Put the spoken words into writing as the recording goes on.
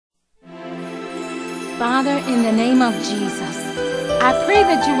Father, in the name of Jesus, I pray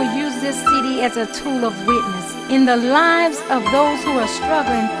that you will use this city as a tool of witness in the lives of those who are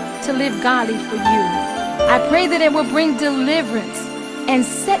struggling to live godly for you. I pray that it will bring deliverance and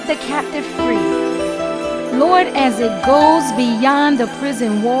set the captive free. Lord, as it goes beyond the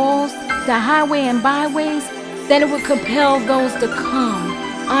prison walls, the highway and byways, that it will compel those to come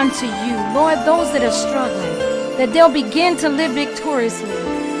unto you. Lord, those that are struggling, that they'll begin to live victoriously.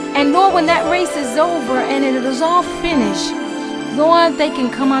 And Lord, when that race is over and it is all finished, Lord, they can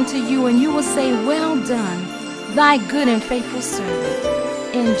come unto you and you will say, well done, thy good and faithful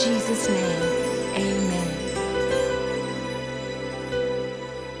servant. In Jesus' name, amen.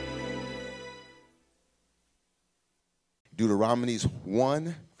 Deuteronomy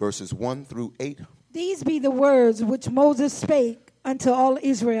 1, verses 1 through 8. These be the words which Moses spake unto all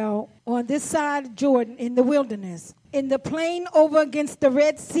Israel on this side of Jordan in the wilderness, in the plain over against the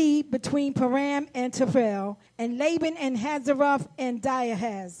Red Sea between Paran and Tephel, and Laban and Hazeroth and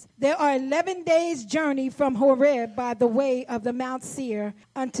Diahaz. There are 11 days' journey from Horeb by the way of the Mount Seir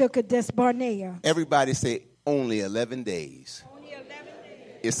unto Kadesh Barnea. Everybody say only 11 days. Only 11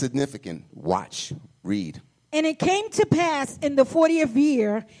 days. It's significant. Watch, read. And it came to pass in the 40th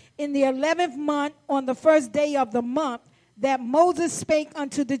year, in the 11th month, on the first day of the month, that Moses spake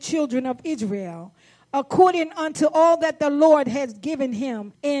unto the children of Israel, according unto all that the Lord has given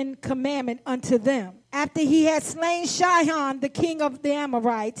him in commandment unto them. After he had slain Sihon, the king of the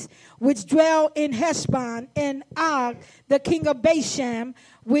Amorites, which dwell in Heshbon, and Og, the king of Bashan,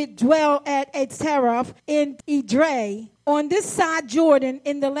 which dwell at Ataroth in Edrei. On this side Jordan,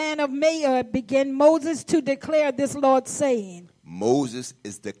 in the land of Moab, began Moses to declare this Lord, saying. Moses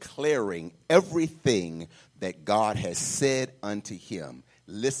is declaring everything that God has said unto him.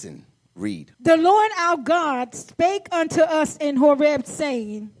 Listen, read. The Lord our God spake unto us in Horeb,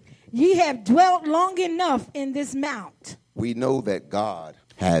 saying, Ye have dwelt long enough in this mount. We know that God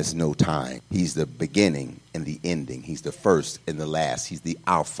has no time. He's the beginning and the ending. He's the first and the last. He's the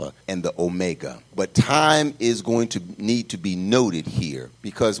Alpha and the Omega. But time is going to need to be noted here,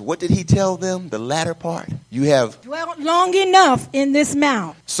 because what did he tell them? The latter part. You have dwelt long enough in this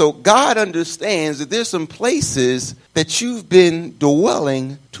mount. So God understands that there's some places that you've been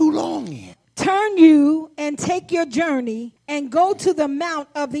dwelling too long in. Turn you and take your journey and go to the mount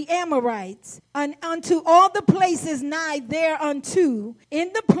of the Amorites, and unto all the places nigh thereunto,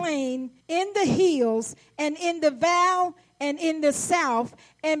 in the plain, in the hills, and in the vale, and in the south,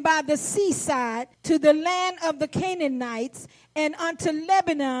 and by the seaside, to the land of the Canaanites, and unto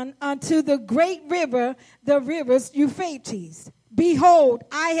Lebanon, unto the great river, the rivers Euphrates. Behold,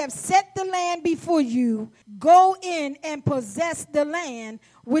 I have set the land before you. Go in and possess the land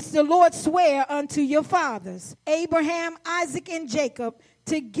which the Lord sware unto your fathers, Abraham, Isaac, and Jacob,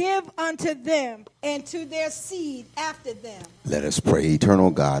 to give unto them and to their seed after them. Let us pray.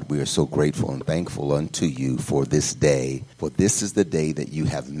 Eternal God, we are so grateful and thankful unto you for this day, for this is the day that you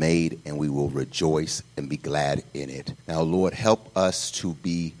have made, and we will rejoice and be glad in it. Now, Lord, help us to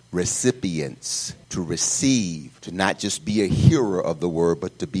be recipients, to receive, to not just be a hearer of the word,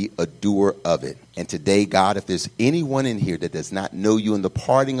 but to be a doer of it. And today, God, if there's anyone in here that does not know you in the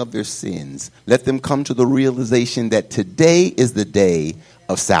parting of their sins, let them come to the realization that today is the day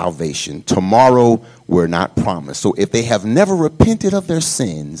of salvation. Tomorrow, we're not promised. So if they have never repented of their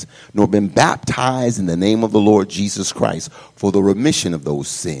sins, nor been baptized in the name of the Lord Jesus Christ for the remission of those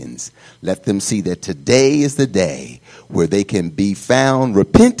sins, let them see that today is the day where they can be found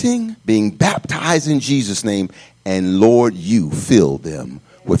repenting, being baptized in Jesus' name, and Lord, you fill them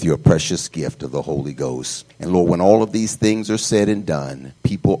with your precious gift of the Holy Ghost. And Lord, when all of these things are said and done,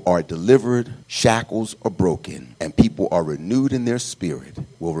 people are delivered, shackles are broken, and people are renewed in their spirit.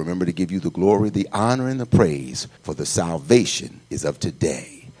 We'll remember to give you the glory, the honor, and the praise, for the salvation is of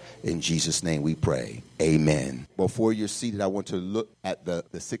today. In Jesus' name we pray. Amen. Before you're seated, I want to look at the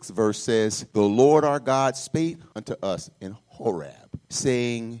 6th verse says, The Lord our God spake unto us in Horeb,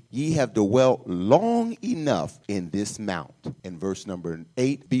 saying, Ye have dwelt long enough in this mount. In verse number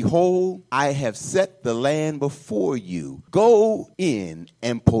 8, Behold, I have set the land before you. Go in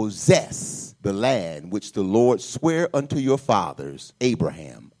and possess the land which the Lord sware unto your fathers,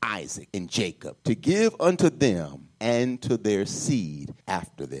 Abraham, Isaac, and Jacob, to give unto them and to their seed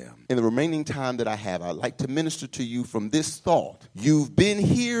after them. In the remaining time that I have, I'd like to minister to you from this thought. You've been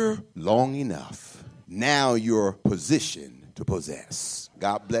here long enough. Now you're positioned to possess.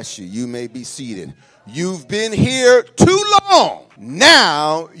 God bless you. You may be seated. You've been here too long.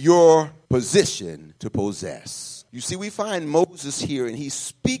 Now you're positioned to possess. You see, we find Moses here, and he's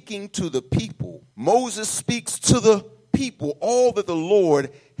speaking to the people. Moses speaks to the people all that the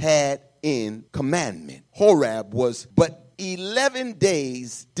Lord had in commandment. Horeb was but 11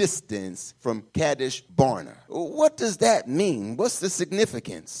 days distance from Kadesh Barnea. What does that mean? What's the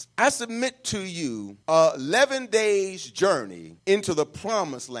significance? I submit to you, 11 days journey into the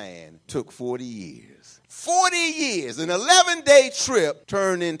promised land took 40 years. 40 years, an 11-day trip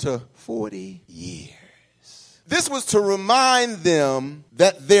turned into 40 years. This was to remind them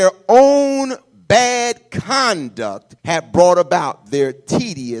that their own bad conduct had brought about their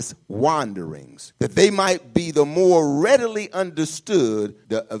tedious wanderings, that they might be the more readily understood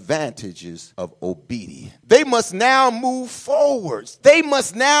the advantages of obedience. They must now move forward. They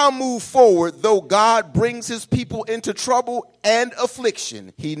must now move forward, though God brings his people into trouble and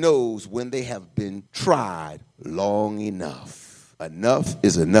affliction. He knows when they have been tried long enough. Enough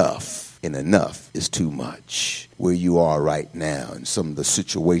is enough. And enough is too much. Where you are right now and some of the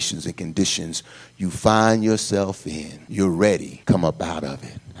situations and conditions you find yourself in, you're ready. Come up out of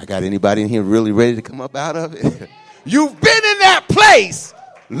it. I got anybody in here really ready to come up out of it? You've been in that place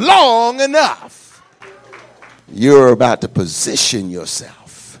long enough. You're about to position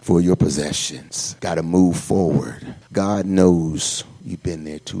yourself for your possessions. Got to move forward. God knows you've been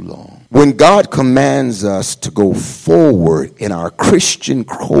there too long. When God commands us to go forward in our Christian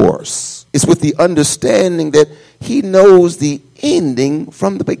course, it's with the understanding that he knows the ending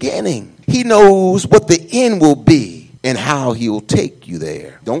from the beginning. He knows what the end will be and how he'll take you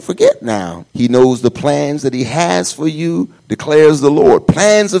there. Don't forget now, he knows the plans that he has for you, declares the Lord.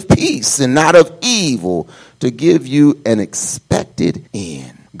 Plans of peace and not of evil, to give you an expected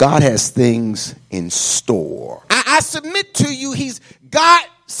end. God has things in store. I submit to you, he's got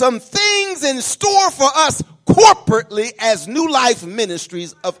some things in store for us corporately as New Life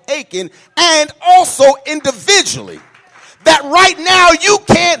Ministries of Aiken, and also individually, that right now you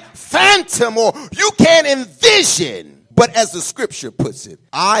can't fathom or you can't envision. But as the scripture puts it,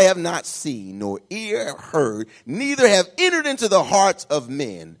 I have not seen nor ear heard, neither have entered into the hearts of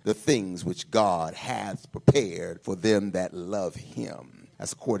men the things which God hath prepared for them that love him.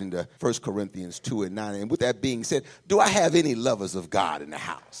 That's according to 1 Corinthians 2:9. And with that being said, do I have any lovers of God in the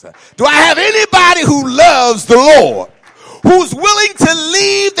house? Do I have anybody who loves the Lord, who's willing to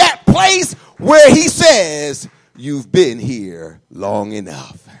leave that place where he says, you've been here long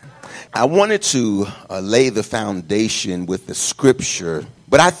enough? I wanted to lay the foundation with the scripture,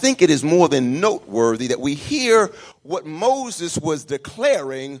 but I think it is more than noteworthy that we hear what Moses was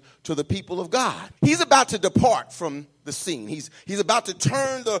declaring to the people of God. He's about to depart from the scene. He's about to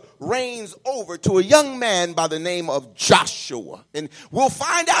turn the reins over to a young man by the name of Joshua. And we'll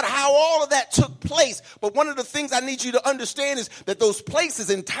find out how all of that took place. But one of the things I need you to understand is that those places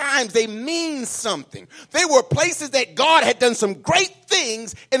and times, they mean something. They were places that God had done some great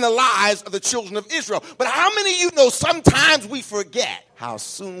things in the lives of the children of Israel. But how many of you know sometimes we forget? How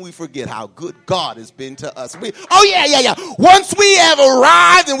soon we forget how good God has been to us. Yeah. Once we have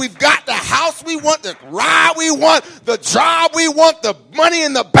arrived and we've got the house we want, the ride we want, the job we want, the money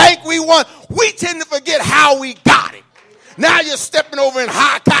in the bank we want, we tend to forget how we got it. Now you're stepping over in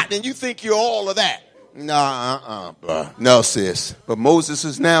high cotton and you think you're all of that. No, sis. But Moses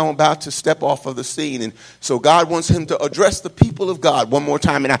is now about to step off of the scene. And so God wants him to address the people of God one more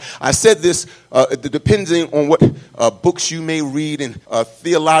time. And I said this, depending on what books you may read and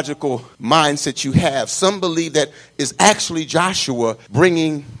theological mindset you have. Some believe that is actually Joshua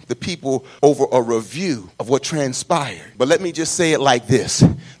bringing the people over a review of what transpired. But let me just say it like this.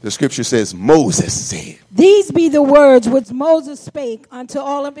 The scripture says, Moses said, these be the words which Moses spake unto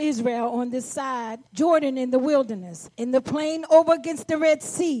all of Israel on this side Jordan in the wilderness, in the plain over against the Red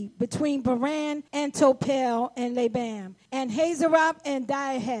Sea, between Paran and Topel and Laban, and Hazarath and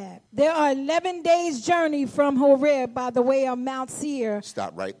Dihab. There are 11 days' journey from Horeb by the way of Mount Seir.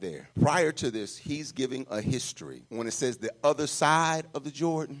 Stop right there. Prior to this, he's giving a history. When it says the other side of the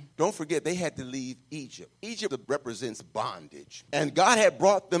Jordan, don't forget they had to leave Egypt. Egypt represents bondage. And God had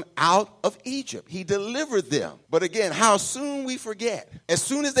brought them out of Egypt. He delivered them. But again, how soon we forget. As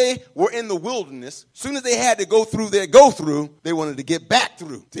soon as they were in the wilderness, as soon as they had to go through their go-through, they wanted to get back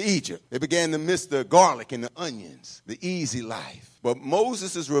through to Egypt. They began to miss the garlic and the onions, the easy life. But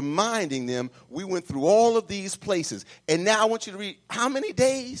Moses is reminding them, we went through all of these places. And now I want you to read, how many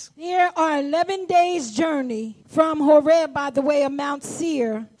days? There are 11 days' journey from Horeb by the way of Mount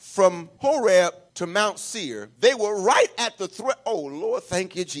Seir. From Horeb to Mount Seir, they were right at the oh Lord,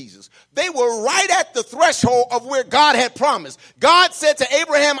 thank you, Jesus. They were right at the threshold of where God had promised. God said to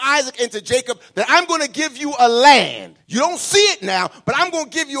Abraham, Isaac, and to Jacob that I'm going to give you a land. You don't see it now, but I'm going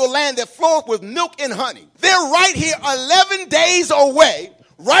to give you a land that flows with milk and honey. They're right here 11 days away,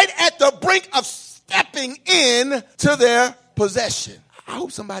 right at the brink of stepping in to their possession. I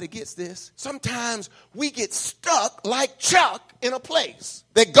hope somebody gets this. Sometimes we get stuck like Chuck in a place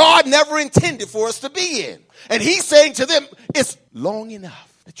that God never intended for us to be in. And he's saying to them, it's long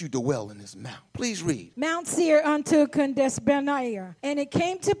enough that you dwell in this mount. Please read. Mount Seir unto Kadesh Barnea. And it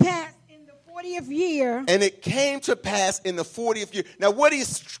came to pass in the 40th year. And it came to pass in the 40th year. Now, what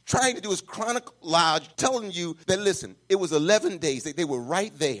he's trying to do is chronicle, telling you that, listen, it was 11 days. They were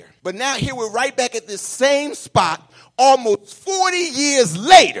right there. But now here we're right back at this same spot almost 40 years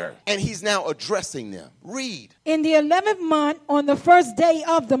later. And he's now addressing them. Read. In the 11th month, on the first day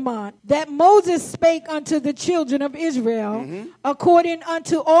of the month, that Moses spake unto the children of Israel, according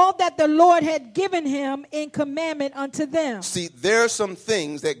unto all that the Lord had given him in commandment unto them. See, there are some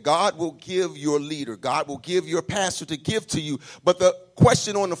things that God will give your leader, God will give your pastor to give to you. But the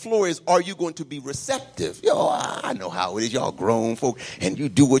question on the floor is, are you going to be receptive? Yo, I know how it is. Y'all grown folk, and you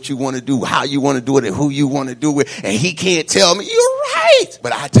do what you want to do, how you want to do it, and who you want to do it. And he can't tell me. You're right.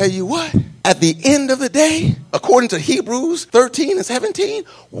 But I tell you what, at the end of the day, according to Hebrews 13 and 17,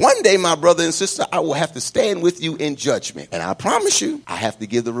 one day, my brother and sister, I will have to stand with you in judgment. And I promise you, I have to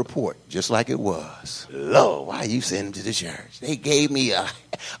give the report just like it was. Lord, why you send them to the church? They gave me a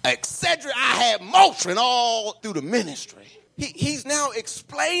Excedrin. I had Motrin all through the ministry. He's now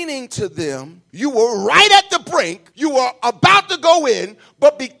explaining to them, you were right at the brink, you were about to go in,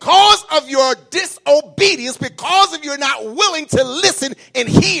 but because of your disobedience, because of you're not willing to listen and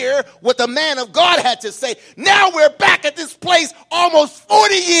hear what the man of God had to say, now we're back at this place almost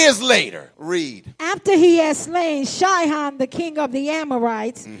 40 years later. Read. After he had slain Sihon, the king of the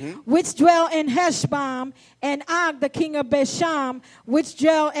Amorites, which dwell in Heshbon, and Og, the king of Bashan, which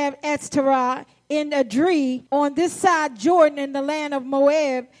dwell at Estarah, in Adri, on this side Jordan in the land of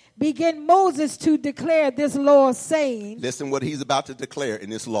Moab, began Moses to declare this law, saying, listen what he's about to declare in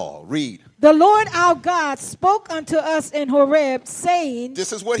this law. Read. The Lord our God spoke unto us in Horeb, saying,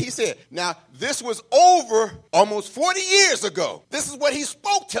 this is what he said. Now, this was over almost 40 years ago. This is what he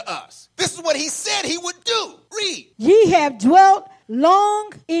spoke to us. This is what he said he would do. Read. Ye have dwelt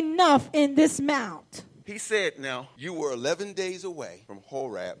long enough in this mount. He said, now, you were 11 days away from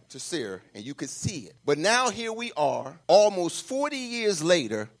Horeb to Seir, and you could see it. But now here we are, almost 40 years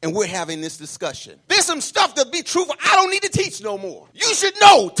later, and we're having this discussion. There's some stuff, to be truthful, I don't need to teach no more. You should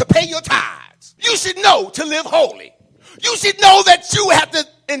know to pay your tithes. You should know to live holy. You should know that you have to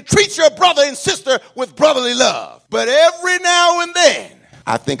entreat your brother and sister with brotherly love. But every now and then,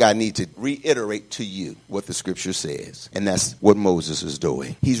 I think I need to reiterate to you what the scripture says. And that's what Moses is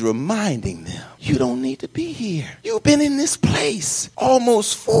doing. He's reminding them, you don't need to be here. You've been in this place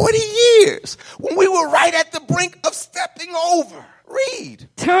almost 40 years when we were right at the brink of stepping over. Read.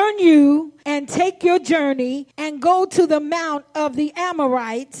 Turn you and take your journey and go to the mount of the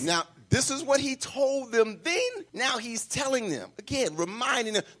Amorites. Now, this is what he told them then. Now he's telling them, again,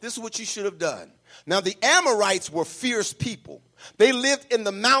 reminding them, this is what you should have done. Now, the Amorites were fierce people. They lived in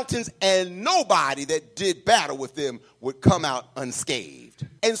the mountains, and nobody that did battle with them would come out unscathed.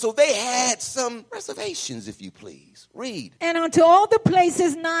 And so they had some reservations, if you please. Read. And unto all the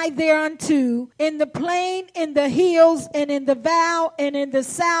places nigh thereunto, in the plain, in the hills, and in the valley, and in the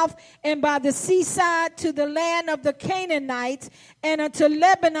south, and by the seaside, to the land of the Canaanites, and unto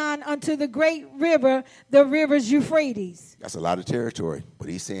Lebanon, unto the great river, the rivers Euphrates. That's a lot of territory. But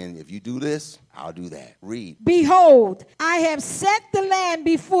he's saying, if you do this, I'll do that. Read. Behold, I have set the land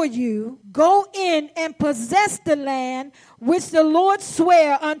before you. Go in and possess the land which the Lord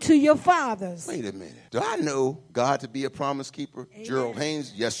sware unto your fathers. Wait a minute. Do I know God to be a promise keeper? Amen. Gerald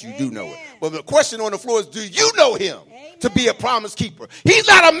Haynes? Yes, you do know it. But the question on the floor is, do you know him to be a promise keeper? He's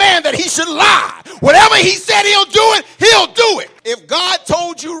not a man that he should lie. Whatever he said he'll do it, he'll do it. If God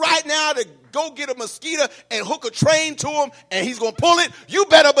told you right now to go get a mosquito and hook a train to him and he's going to pull it, you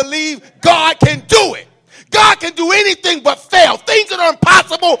better believe God can do it. God can do anything but fail. Things that are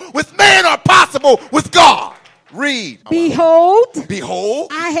impossible with man are possible with God. Read. Behold,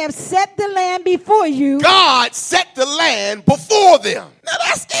 I have set the land before you. God set the land before them. Now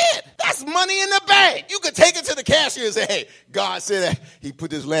that's it. That's money in the bank. You could take it to the cashier and say, hey, God said that he put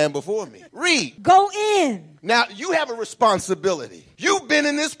this land before me. Read. Go in. Now you have a responsibility. You've been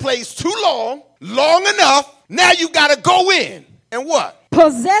in this place too long enough. Now you got to go in. And what?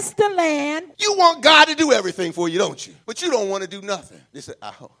 Possess the land. You want God to do everything for you, don't you? But you don't want to do nothing. This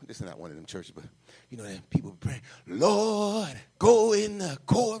is not one of them churches, but you know that people pray, Lord, go in the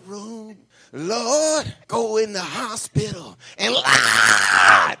courtroom. Lord, go in the hospital. And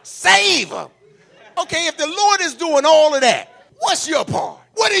Lord, save them. Okay, if the Lord is doing all of that, what's your part?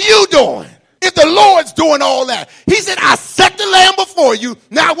 What are you doing? if the Lord's doing all that? He said, I set the lamb before you.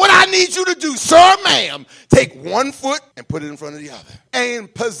 Now what I need you to do, sir, ma'am, take one foot and put it in front of the other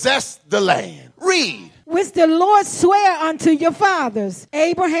and possess the land. Read. Which the Lord swear unto your fathers,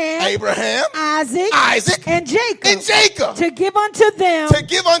 Abraham, Isaac, and Jacob, to give unto them,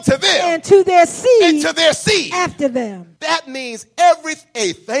 and to their seed, after them. That means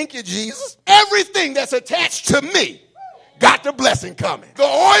thank you, Jesus. Everything that's attached to me got the blessing coming. The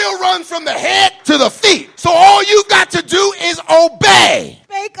oil runs from the head to the feet. So all you got to do is obey.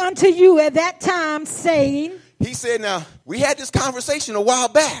 Spake unto you at that time, saying, he said, now, we had this conversation a while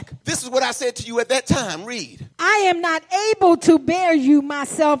back. This is what I said to you at that time. Read. I am not able to bear you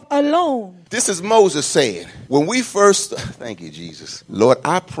myself alone. This is Moses saying, when we first, thank you, Jesus. Lord,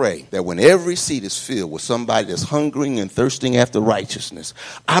 I pray that when every seat is filled with somebody that's hungering and thirsting after righteousness,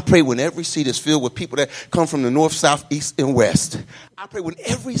 I pray when every seat is filled with people that come from the north, south, east, and west, I pray when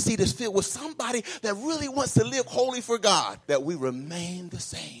every seat is filled with somebody that really wants to live holy for God, that we remain the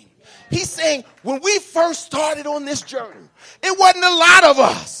same. He's saying, when we first started on this journey, it wasn't a lot of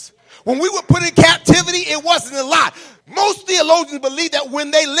us. When we were put in captivity, it wasn't a lot. Most theologians believe that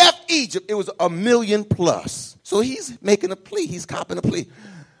when they left Egypt, it was 1 million plus. So he's making a plea. He's copping a plea.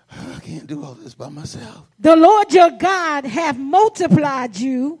 I can't do all this by myself. The Lord your God hath multiplied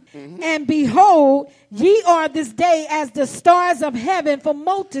you, and behold, ye are this day as the stars of heaven for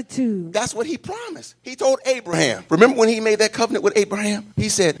multitude. That's what he promised. He told Abraham. Remember when he made that covenant with Abraham? He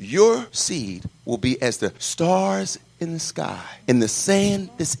said, your seed will be as the stars in the sky, and the sand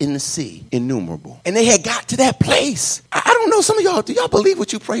that's in the sea, innumerable. And they had got to that place. I don't know, some of y'all, do y'all believe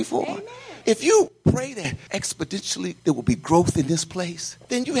what you pray for? Amen. If you pray that exponentially there will be growth in this place,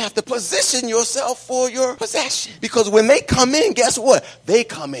 then you have to position yourself for your possession. Because when they come in, guess what? They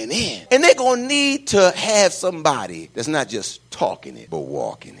coming in. And they're going to need to have somebody that's not just talking it, but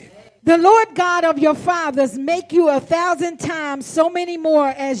walking it. The Lord God of your fathers make you 1,000 times so many more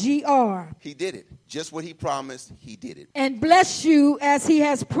as ye are. He did it. Just what he promised, he did it. And bless you as he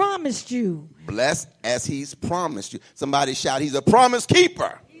has promised you. Blessed as he's promised you. Somebody shout, he's a promise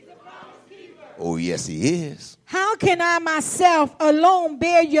keeper. Oh, yes, he is. How can I myself alone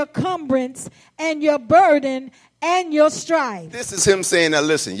bear your cumbrance and your burden and your strife? This is him saying, now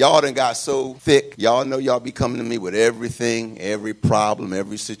listen, y'all done got so thick. Y'all know y'all be coming to me with everything, every problem,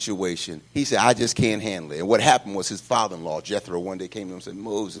 every situation. He said, I just can't handle it. And what happened was his father-in-law, Jethro, one day came to him and said,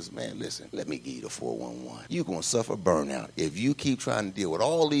 Moses, man, listen, let me give you the 411. You're going to suffer burnout if you keep trying to deal with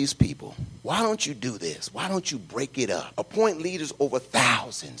all these people. Why don't you do this? Why don't you break it up? Appoint leaders over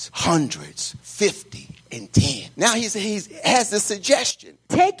thousands, hundreds, 50, and 10. Now he has a suggestion.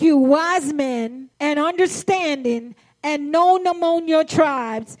 Take you wise men and understanding and known among your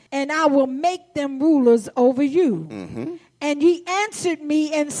tribes, and I will make them rulers over you. And ye answered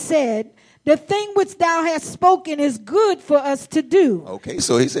me and said, the thing which thou hast spoken is good for us to do. Okay,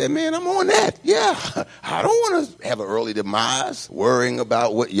 so he said, man, I'm on that. Yeah, I don't want to have an early demise, worrying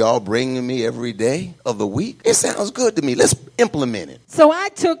about what y'all bringing me every day of the week. It sounds good to me. Let's implement it. So I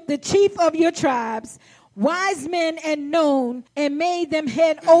took the chief of your tribes, wise men and known, and made them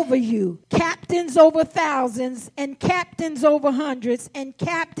head over you, captains over thousands, and captains over hundreds, and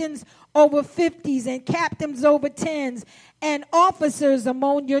captains over 50s, and captains over 10s, and officers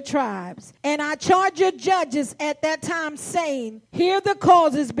among your tribes. And I charge your judges at that time, saying, hear the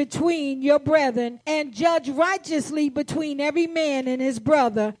causes between your brethren, and judge righteously between every man and his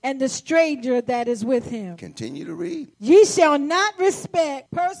brother, and the stranger that is with him. Continue to read. Ye shall not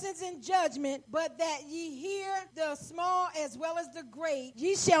respect persons in judgment, but that ye hear the small as well as the great.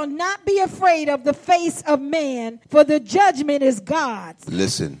 Ye shall not be afraid of the face of man, for the judgment is God's.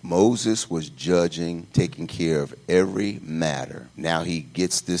 Listen, Moses was judging, taking care of every matter. Now he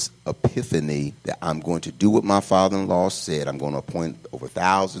gets this epiphany that I'm going to do what my father-in-law said. I'm going to appoint over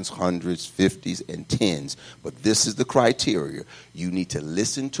thousands, hundreds, 50s, and 10s. But this is the criteria. You need to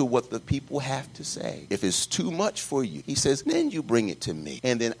listen to what the people have to say. If it's too much for you, he says, then you bring it to me,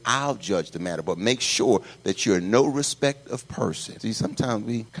 and then I'll judge the matter. But make sure that you're no respect of person. See, sometimes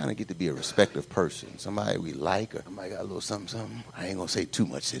we kind of get to be a respect of person. Somebody we like, or somebody got a little something. I ain't going to say too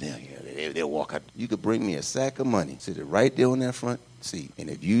much to them. They'll walk out. You could bring me a sack of money, sit it right there on that front seat. And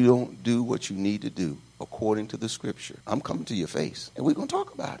if you don't do what you need to do according to the scripture, I'm coming to your face, and we're going to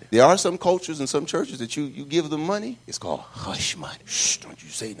talk about it. There are some cultures and some churches that you give them money. It's called hush money. Shh, don't you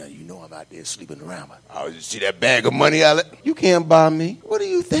say nothing. You know I'm out there sleeping around. I just see that bag of money. You can't buy me. What do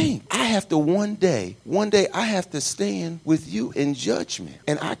you think? I have to one day I have to stand with you in judgment,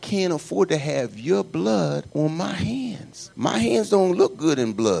 and I can't afford to have your blood on my hands. My hands don't look good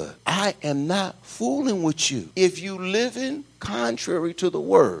in blood. I am not fooling with you. If you live in contrary to the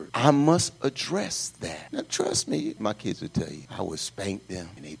word, I must address that. Now, trust me, my kids will tell you, I would spank them,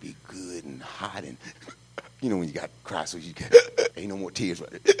 and they'd be good and hot and... You know when you got to cry so you get, ain't no more tears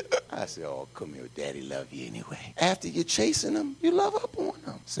right there. I said, oh, come here, daddy love you anyway. After you're chasing them, you love up on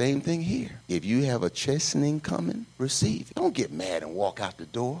them. Same thing here. If you have a chastening coming, receive it. Don't get mad and walk out the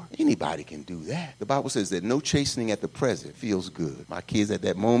door. Anybody can do that. The Bible says that no chastening at the present feels good. My kids at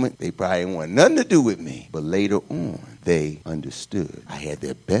that moment, they probably didn't want nothing to do with me. But later on, they understood. I had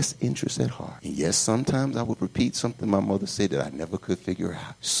their best interests at heart. And yes, sometimes I would repeat something my mother said that I never could figure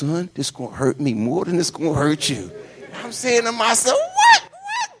out. Son, this going to hurt me more than this going to hurt you. I'm saying to myself, what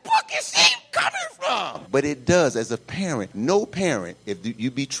book is she coming from? But it does. As a parent, no parent, if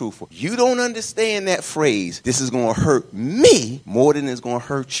you be truthful, you don't understand that phrase, this is going to hurt me more than it's going to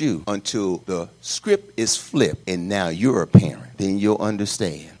hurt you, until the script is flipped and now you're a parent. Then you'll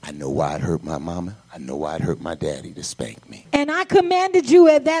understand. I know why it hurt my mama. I know why it hurt my daddy to spank me. And I commanded you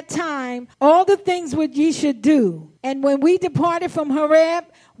at that time all the things which ye should do. And when we departed from Horeb,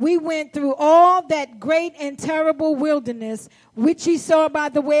 we went through all that great and terrible wilderness, which ye saw by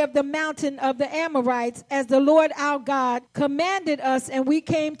the way of the mountain of the Amorites, as the Lord our God commanded us, and we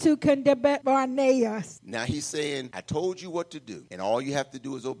came to Kadesh-barnea. Now he's saying, I told you what to do, and all you have to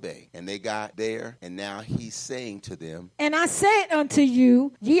do is obey. And they got there, and now he's saying to them, and I said unto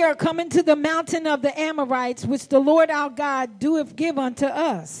you, ye are coming to the mountain of the Amorites, which the Lord our God doeth give unto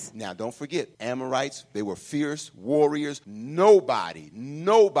us. Now don't forget, Amorites, they were fierce warriors. Nobody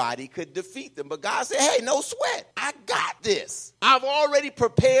could defeat them. But God said, hey, no sweat. I got this. I've already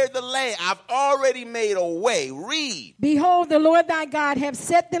prepared the land. I've already made a way. Read. Behold, the Lord thy God hath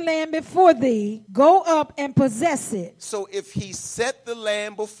set the land before thee. Go up and possess it. So if he set the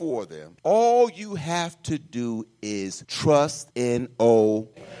land before them, all you have to do is trust and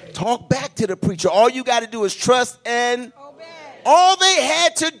obey. Talk back to the preacher. All you got to do is trust and obey. All they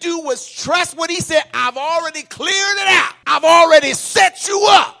had to do was trust what he said. I've already cleared it out. I've already set you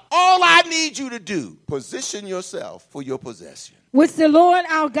up. All I need you to do, position yourself for your possession, which the Lord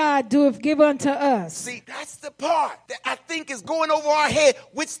our God doeth give unto us. See, that's the part that I think is going over our head,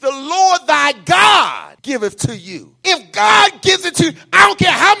 which the Lord thy God giveth to you. If God gives it to you, I don't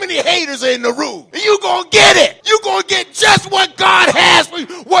care how many haters are in the room, you're going to get it. You're going to get just what God has for you.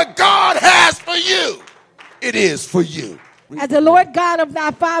 What God has for you, it is for you. As the Lord God of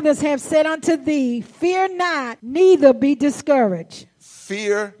thy fathers have said unto thee, fear not, neither be discouraged.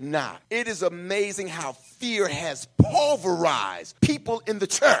 Fear not. It is amazing how fear has pulverized people in the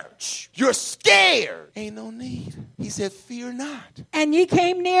church. You're scared. Ain't no need. He said, fear not. And ye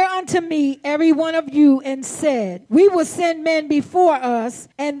came near unto me, every one of you, and said, we will send men before us,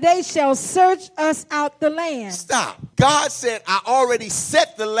 and they shall search us out the land. Stop. God said, I already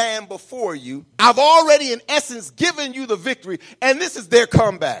set the land before you. I've already, in essence, given you the victory. And this is their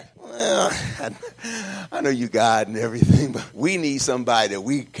comeback. Well, I know you God and everything, but we need somebody that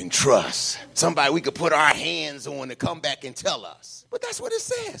we can trust. Somebody we can put our hands on to come back and tell us. But that's what it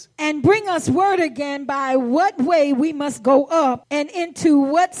says. And bring us word again by what way we must go up, and into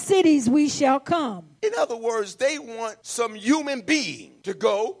what cities we shall come. In other words, they want some human being to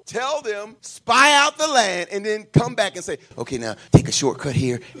go, tell them, spy out the land, and then come back and say, okay, now take a shortcut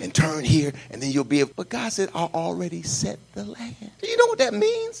here and turn here, and then you'll be able. But God said, I already set the land. Do you know what that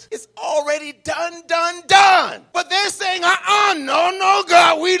means? It's already done. But they're saying, no,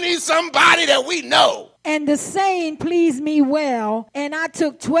 God, we need somebody that we know. And the saying pleased me well, and I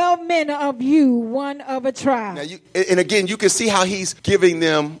took 12 men of you, one of a tribe. Now, again, you can see how he's giving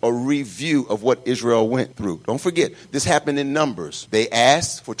them a review of what Israel went through. Don't forget, this happened in Numbers. They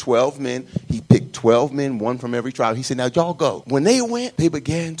asked for 12 men. He picked 12 men, one from every tribe. He said, now y'all go. When they went, they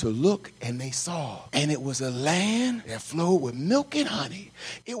began to look, and they saw. And it was a land that flowed with milk and honey.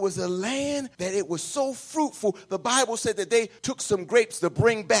 It was a land that it was so fruitful. The Bible said that they took some grapes to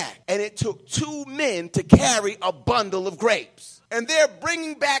bring back. And it took 2 men to carry a bundle of grapes. And they're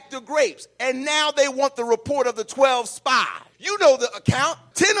bringing back the grapes. And now they want the report of the 12 spies. You know the account.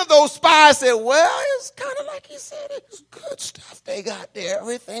 10 of those spies said, well, it's kind of like he said. It's good stuff they got there.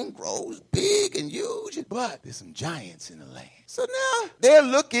 Everything grows big and huge. But there's some giants in the land. So now they're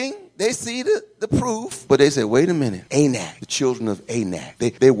looking. They see the proof. But they said, wait a minute. Anak, the children of Anak,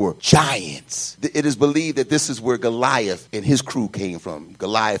 they were giants. It is believed that this is where Goliath and his crew came from.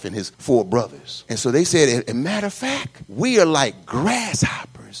 Goliath and his 4 brothers. And so they said, as a matter of fact, we are like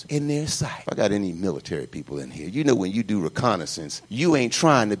grasshoppers grasshoppers in their sight. If I got any military people in here, you know when you do reconnaissance, you ain't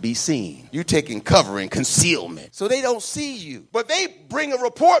trying to be seen. You're taking cover and concealment. So they don't see you. But they bring a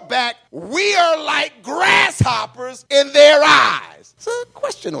report back, we are like grasshoppers in their eyes. So the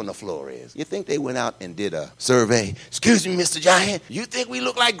question on the floor is, you think they went out and did a survey? Excuse me, Mr. Giant, you think we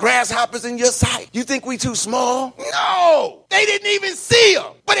look like grasshoppers in your sight? You think we too small? No, they didn't even see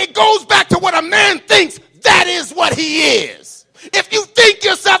them. But it goes back to what a man thinks, that is what he is. If you think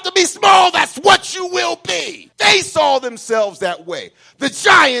yourself to be small, that's what you will be. They saw themselves that way. The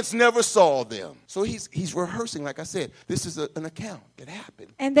giants never saw them. So he's rehearsing, like I said, this is an account that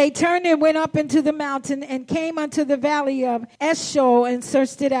happened. And they turned and went up into the mountain and came unto the valley of Eshcol and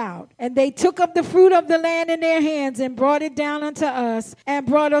searched it out. And they took up the fruit of the land in their hands and brought it down unto us and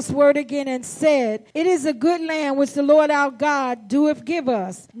brought us word again and said, it is a good land which the Lord our God doeth give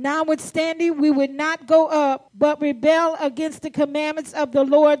us. Notwithstanding, we would not go up, but rebel against the commandments of the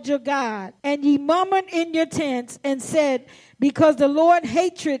Lord your God. And ye murmured in your tents and said, because the Lord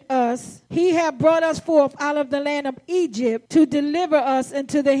hated us, he hath brought us forth out of the land of Egypt to deliver us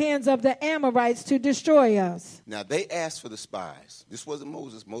into the hands of the Amorites to destroy us. Now, they asked for the spies. This wasn't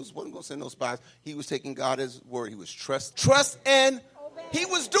Moses. Moses wasn't going to send no spies. He was taking God at his word. He was trust and he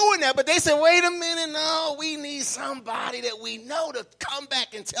was doing that. But they said, wait a minute, no, we need somebody that we know to come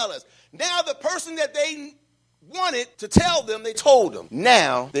back and tell us. Now, the person that they wanted to tell them, they told them.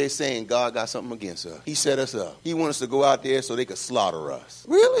 Now they're saying God got something against us. He set us up. He wants us to go out there so they could slaughter us.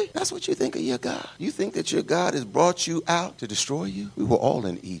 Really? That's what you think of your God? You think that your God has brought you out to destroy you? We were all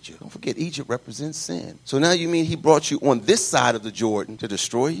in Egypt. Don't forget, Egypt represents sin. So now you mean he brought you on this side of the Jordan to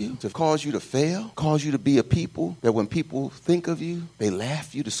destroy you, to cause you to fail, cause you to be a people that when people think of you, they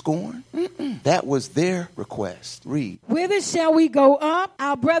laugh you to scorn? That was their request. Read. Whither shall we go up?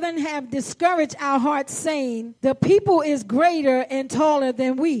 Our brethren have discouraged our hearts, saying, the people is greater and taller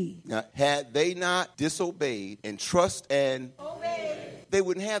than we. Now, had they not disobeyed and trust and obeyed, they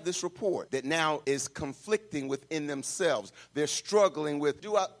wouldn't have this report that now is conflicting within themselves. They're struggling with,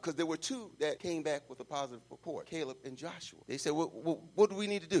 because there were two that came back with a positive report, Caleb and Joshua. They said, what do we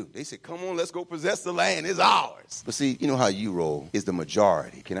need to do? They said, come on, let's go possess the land. It's ours. But see, you know how you roll is the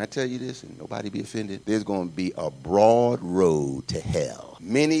majority. Can I tell you this and nobody be offended? There's going to be a broad road to hell.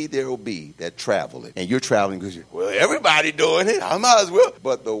 Many there will be that travel it. And you're traveling because everybody doing it. I might as well.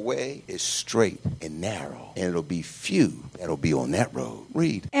 But the way is straight and narrow. And it'll be few that'll be on that road.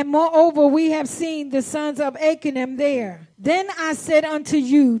 Read. And moreover, we have seen the sons of Achanim there. Then I said unto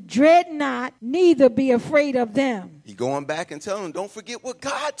you, dread not, neither be afraid of them. He going back and telling them, don't forget what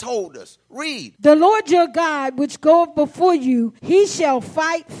God told us. Read. The Lord your God, which goeth before you, he shall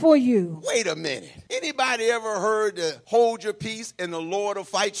fight for you. Wait a minute. Anybody ever heard to hold your peace and the Lord will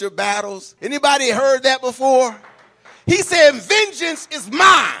fight your battles? Anybody heard that before? He said, vengeance is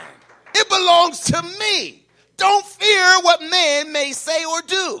mine. It belongs to me. Don't fear what man may say or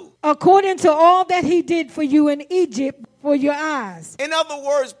do. According to all that he did for you in Egypt for your eyes. In other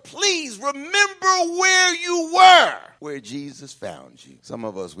words, please remember where you were, where Jesus found you. Some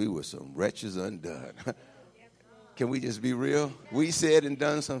of us, we were some wretches undone. Can we just be real? We said and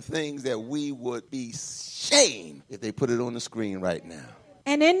done some things that we would be shamed if they put it on the screen right now.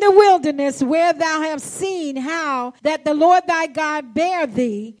 And in the wilderness where thou hast seen how that the Lord thy God bare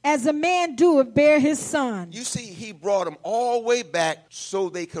thee, as a man doeth bear his son. You see, he brought them all the way back so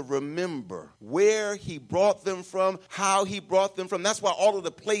they could remember where he brought them from, how he brought them from. That's why all of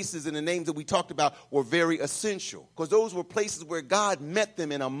the places and the names that we talked about were very essential. Because those were places where God met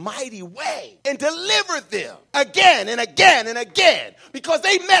them in a mighty way and delivered them again and again and again. Because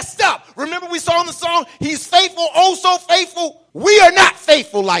they messed up. Remember we saw in the song, he's faithful, oh so faithful. We are not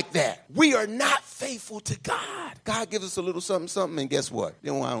faithful like that. We are not faithful to God. God gives us a little something, something, and guess what?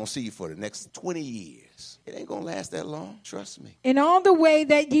 Then I don't see you for the next 20 years. It ain't going to last that long. Trust me. In all the way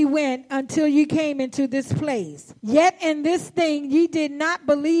that ye went until ye came into this place. Yet in this thing ye did not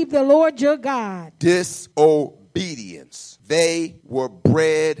believe the Lord your God. Disobedience. They were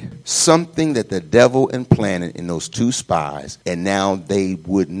bred something that the devil implanted in those two spies, and now they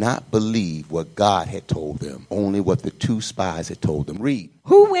would not believe what God had told them, only what the two spies had told them. Read.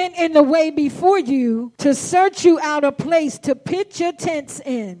 Who went in the way before you to search you out a place to pitch your tents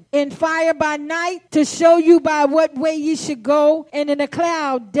in fire by night, to show you by what way ye should go, and in a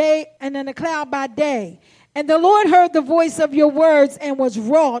cloud by day, And the Lord heard the voice of your words and was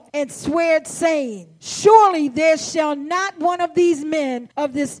wroth and sware, saying, surely there shall not one of these men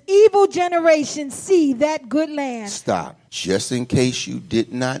of this evil generation see that good land. Stop. Just in case you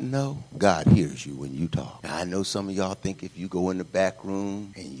did not know, God hears you when you talk. Now, I know some of y'all think if you go in the back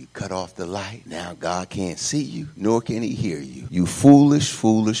room and you cut off the light, now God can't see you, nor can he hear you. You foolish,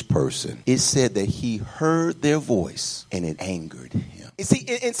 foolish person. It said that he heard their voice and it angered him. You see,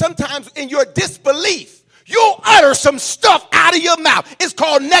 and sometimes in your disbelief, you'll utter some stuff out of your mouth. It's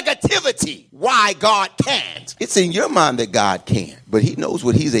called negativity. Why God can't. It's in your mind that God can't, but he knows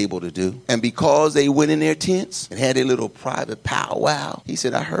what he's able to do. And because they went in their tents and had a little private powwow, he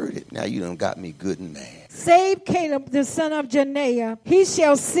said, I heard it. Now you done got me good and mad. Save Caleb the son of Jephunneh. He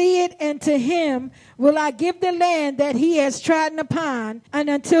shall see it, and to him will I give the land that he has trodden upon, and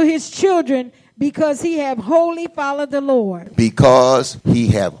unto his children, because he have wholly followed the Lord. Because he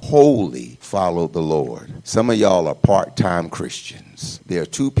have wholly followed the Lord. Some of y'all are part-time Christians. There are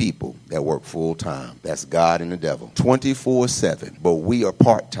two people that work full-time. That's God and the devil. 24/7. But we are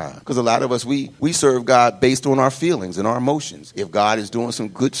part-time. Because a lot of us, we serve God based on our feelings and our emotions. If God is doing some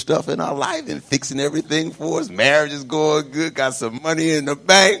good stuff in our life and fixing everything for us, marriage is going good, got some money in the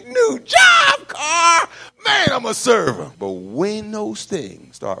bank, new job, car, man, I'm a server. But when those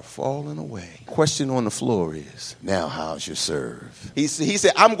things start falling away, question on the floor is, now how's your serve? He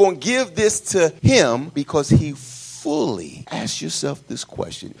said, I'm going to give this to him because he fully, ask yourself this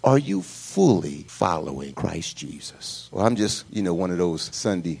question, are you fully following Christ Jesus? Well, I'm just, one of those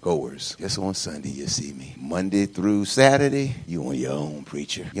Sunday goers. Just on Sunday, you see me. Monday through Saturday, you on your own,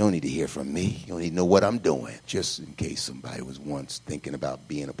 preacher. You don't need to hear from me. You don't need to know what I'm doing. Just in case somebody was once thinking about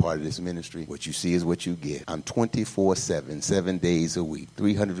being a part of this ministry, what you see is what you get. I'm 24/7, 7 days a week,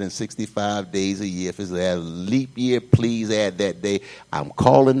 365 days a year. If it's a leap year, please add that day. I'm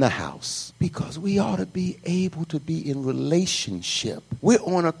calling the house because we ought to be able to be in relationship. We're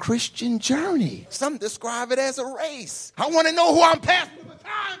on a Christian journey. Some describe it as a race. I want to know who I'm passing the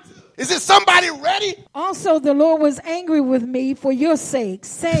baton to. Is it somebody ready? Also the Lord was angry with me for your sake,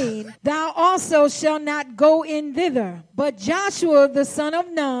 saying, thou also shalt not go in thither. But Joshua the son of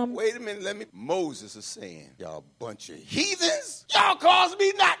Nun. Wait a minute, Moses is saying, y'all bunch of heathens. Y'all caused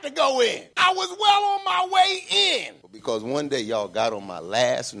me not to go in. I was well on my way in. Because one day y'all got on my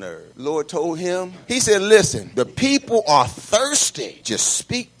last nerve. Lord told him, he said, listen, the people are thirsty. Just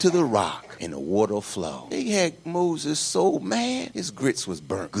speak to the rock and the water will flow. He had Moses so mad, his grits was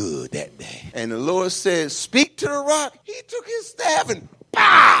burnt good that day. And the Lord said, speak to the rock. He took his staff and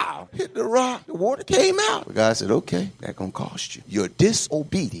pow, hit the rock. The water came out. But God said, okay, that's going to cost you. You're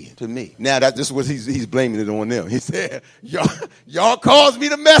disobedient to me. Now this is what he's blaming it on them. He said, y'all caused me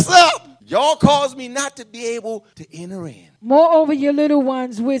to mess up. Y'all caused me not to be able to enter in. Moreover, your little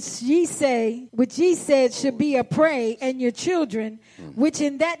ones, which ye said should be a prey, and your children, which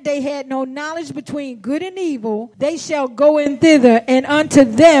in that day had no knowledge between good and evil, they shall go in thither, and unto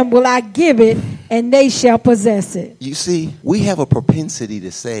them will I give it, and they shall possess it. You see, we have a propensity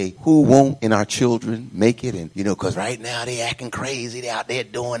to say, who won't in our children make it? And, because right now they acting crazy. They out there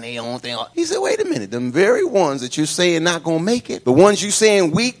doing their own thing. He said, wait a minute. Them very ones that you're saying not going to make it, the ones you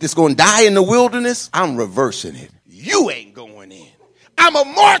saying weak, that's going to die in the wilderness, I'm reversing it. You ain't going in. I'm going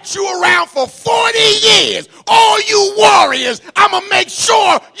to march you around for 40 years. All you warriors, I'm going to make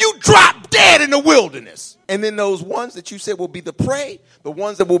sure you drop dead in the wilderness. And then those ones that you said will be the prey, the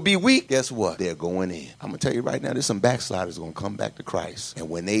ones that will be weak, guess what? They're going in. I'm going to tell you right now, there's some backsliders going to come back to Christ. And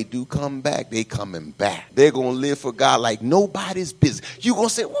when they do come back, they coming back. They're going to live for God like nobody's business. You're going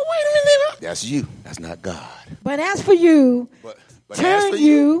to say, well, wait a minute. That's you. That's not God. But as for you,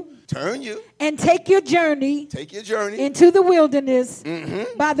 turn you and take your journey into the wilderness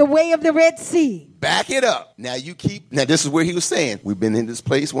by the way of the Red Sea. Back it up. Now this is where he was saying, we've been in this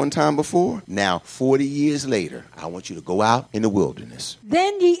place one time before. Now, 40 years later, I want you to go out in the wilderness.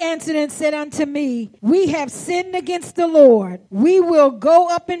 Then ye answered and said unto me, we have sinned against the Lord. We will go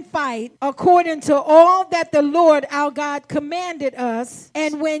up and fight according to all that the Lord our God commanded us.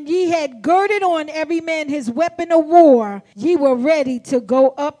 And when ye had girded on every man his weapon of war, ye were ready to go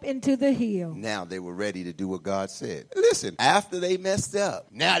up into the hill. Now they were ready to do what God said. Listen, after they messed up,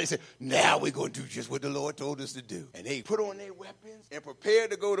 now they said, now we're going to do just what the Lord told us to do. And they put on their weapons and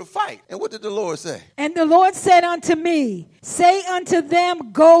prepared to go to fight. And what did the Lord say? And the Lord said unto me, say unto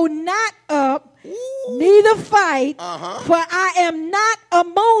them, go not up neither fight, for I am not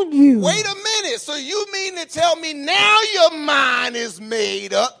among you. Wait a minute. So you mean to tell me now your mind is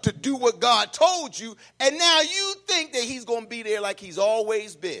made up to do what God told you, and now you think that he's going to be there like he's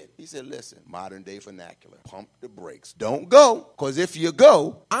always been? He said, listen, modern day vernacular, pump the brakes. Don't go, because if you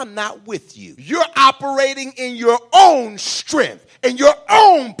go, I'm not with you. You're operating in your own strength, in your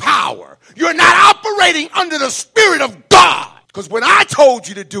own power. You're not operating under the Spirit of God. Because when I told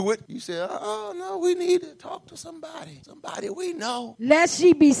you to do it, you said, oh, no, we need to talk to somebody we know. Lest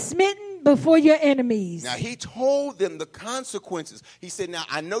ye be smitten before your enemies. Now, he told them the consequences. He said, now,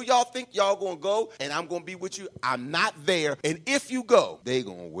 I know y'all think y'all going to go, and I'm going to be with you. I'm not there. And if you go, they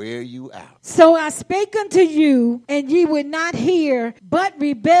going to wear you out. So I spake unto you, and ye would not hear, but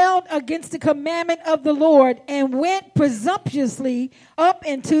rebelled against the commandment of the Lord, and went presumptuously up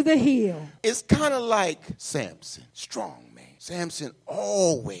into the hill. It's kind of like Samson, strong man. Samson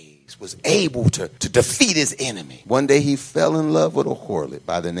always was able to defeat his enemy. One day he fell in love with a harlot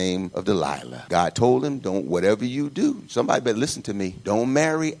by the name of Delilah. God told him, don't, whatever you do, somebody better listen to me, don't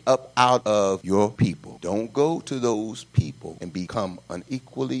marry up out of your people. Don't go to those people and become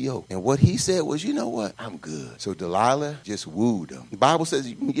unequally yoked. And what he said was, you know what? I'm good. So Delilah just wooed him. The Bible says,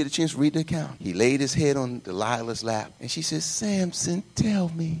 you can get a chance to read the account. He laid his head on Delilah's lap, and she says, Samson, tell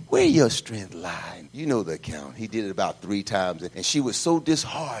me where your strength lies. You know the account. He did it about 3 times, and she was so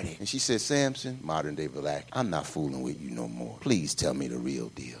disheartened. And she said, Samson, modern day vernacular, I'm not fooling with you no more. Please tell me the real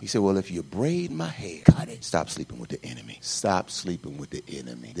deal. He said, well, if you braid my hair, cut it. Stop sleeping with the enemy. Stop sleeping with the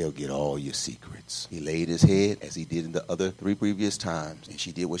enemy. They'll get all your secrets. He laid his head as he did in the other 3 previous times, and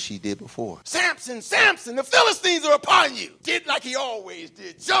she did what she did before. Samson, Samson, the Philistines are upon you. Did like he always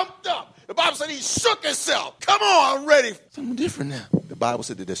did. Jumped up. The Bible said he shook himself. Come on, I'm ready. Something different now. The Bible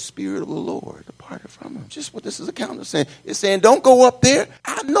said that the Spirit of the Lord departed from him. Just what this is account of saying. It's saying, don't go up there.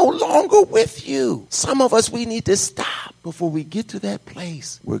 I'm no longer with you. Some of us, we need to stop before we get to that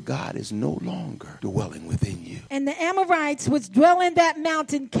place where God is no longer dwelling within you. And the Amorites which dwell in that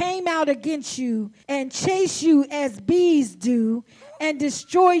mountain came out against you and chased you as bees do, and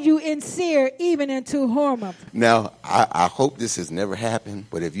destroy you in Seir, even unto Hormah. Now, I hope this has never happened,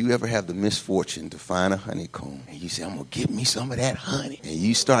 but if you ever have the misfortune to find a honeycomb, and you say, I'm going to get me some of that honey, and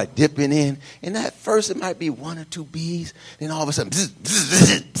you start dipping in, and at first it might be 1 or 2 bees, then all of a sudden,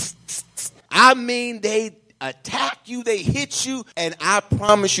 I mean, they attack you, they hit you, and I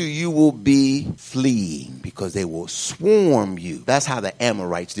promise you, you will be fleeing because they will swarm you. That's how the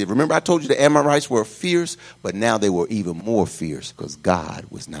Amorites did. Remember I told you the Amorites were fierce, but now they were even more fierce because God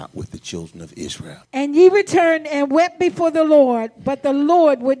was not with the children of Israel. And ye returned and wept before the Lord, but the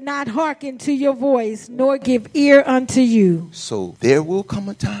Lord would not hearken to your voice, nor give ear unto you. So there will come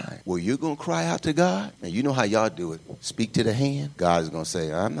a time where you're going to cry out to God, and you know how y'all do it. Speak to the hand. God is going to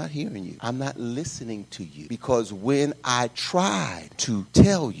say, I'm not hearing you. I'm not listening to you. Because when I tried to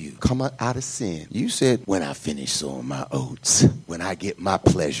tell you, come out of sin, you said, when I finish sowing my oats, when I get my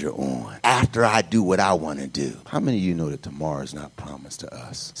pleasure on, after I do what I want to do. How many of you know that tomorrow is not promised to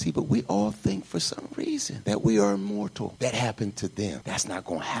us? See, but we all think for some reason that we are immortal. That happened to them. That's not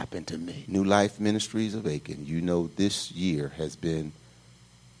going to happen to me. New Life Ministries of Aiken, you know this year has been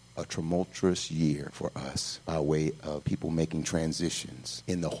a tumultuous year for us by way of people making transitions.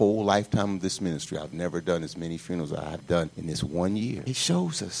 In the whole lifetime of this ministry, I've never done as many funerals as I've done in this 1 year. It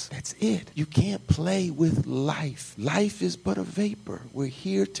shows us that's it. You can't play with life. Life is but a vapor. We're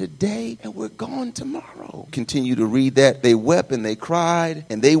here today and we're gone tomorrow. Continue to read that. They wept and they cried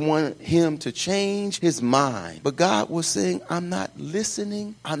and they wanted him to change his mind. But God was saying, I'm not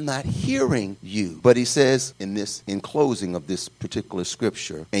listening. I'm not hearing you. But he says in closing of this particular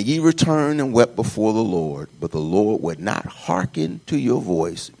scripture, and ye returned and wept before the Lord, but the Lord would not hearken to your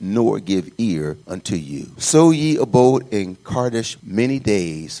voice, nor give ear unto you. So ye abode in Kadesh many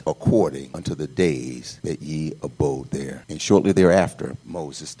days, according unto the days that ye abode there. And shortly thereafter,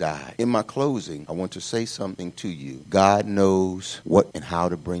 Moses died. In my closing, I want to say something to you. God knows what and how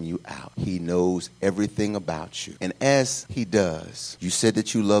to bring you out. He knows everything about you. And as he does, you said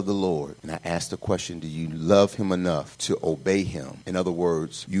that you love the Lord. And I asked the question, do you love him enough to obey him? In other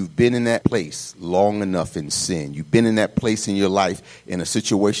words, you've been in that place long enough in sin. You've been in that place in your life in a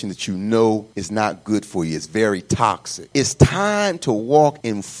situation that you know is not good for you. It's very toxic. It's time to walk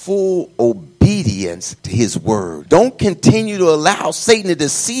in full obedience to his word. Don't continue to allow Satan to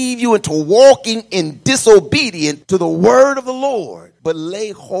deceive you into walking in disobedience to the word of the Lord. But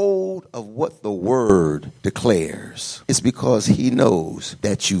lay hold of what the word declares. It's because he knows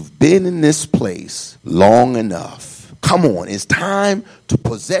that you've been in this place long enough. Come on, it's time to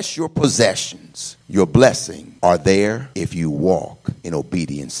possess your possessions. Your blessings are there if you walk in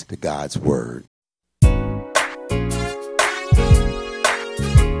obedience to God's word.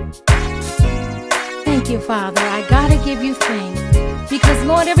 you, Father. I gotta give you thanks. Because,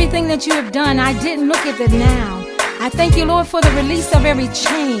 Lord, everything that you have done, I didn't look at the now. I thank you, Lord, for the release of every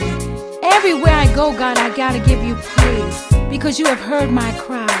chain. Everywhere I go, God, I gotta give you praise. Because you have heard my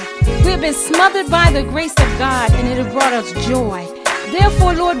cry. We have been smothered by the grace of God, and it has brought us joy.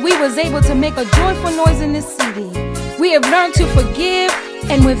 Therefore, Lord, we was able to make a joyful noise in this city. We have learned to forgive,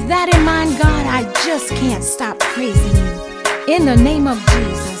 and with that in mind, God, I just can't stop praising you. In the name of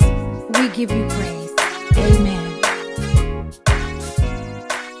Jesus, we give you praise. Amen.